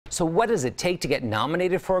So what does it take to get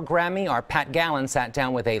nominated for a Grammy? Our Pat Gallen sat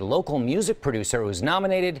down with a local music producer who's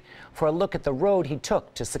nominated for a look at the road he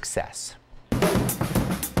took to success.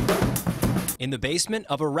 In the basement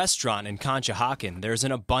of a restaurant in Conshohocken, there's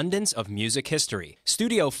an abundance of music history.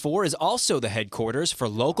 Studio 4 is also the headquarters for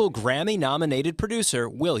local Grammy-nominated producer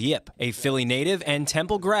Will Yip. A Philly native and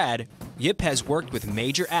Temple grad, Yip has worked with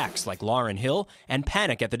major acts like Lauryn Hill and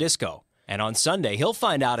Panic at the Disco. And on Sunday, he'll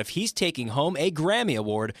find out if he's taking home a Grammy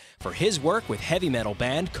Award for his work with heavy metal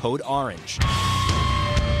band Code Orange.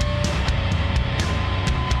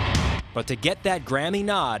 But to get that Grammy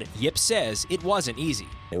nod, Yip says it wasn't easy.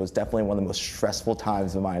 It was definitely one of the most stressful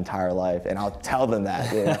times of my entire life, and I'll tell them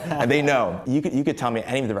that, and they know. You could tell me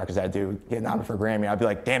any of the records I do get nominated for a Grammy, I'd be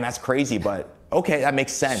like, damn, that's crazy, but okay, that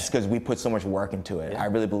makes sense because we put so much work into it. I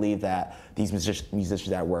really believe that these musicians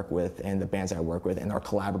that I work with and the bands that I work with and our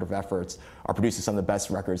collaborative efforts are producing some of the best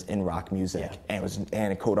records in rock music,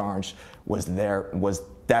 and Code Orange was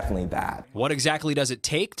definitely that. What exactly does it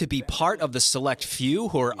take to be part of the select few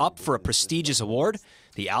who are up for a prestigious award?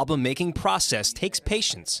 The album-making process takes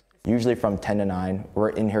patience. Usually from 10 to 9, we're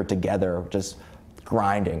in here together, just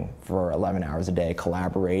grinding for 11 hours a day,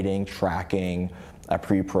 collaborating, tracking,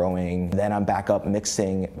 pre-proing. Then I'm back up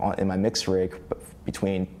mixing in my mix rig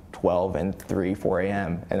between 12 and 3, 4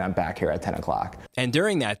 a.m., and I'm back here at 10 o'clock. And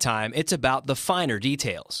during that time, it's about the finer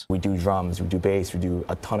details. We do drums, we do bass, we do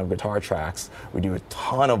a ton of guitar tracks, we do a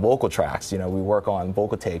ton of vocal tracks. You know, we work on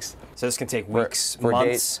vocal takes. So this can take weeks,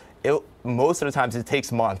 months? Most of the times it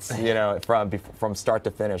takes months, you know, from start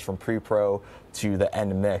to finish, from pre-pro to the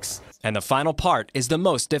end mix. And the final part is the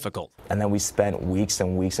most difficult. And then we spent weeks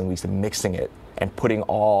and weeks and weeks mixing it and putting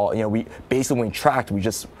all, you know, basically when we tracked, we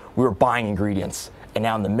were buying ingredients. And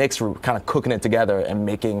now in the mix, we're kind of cooking it together and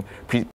making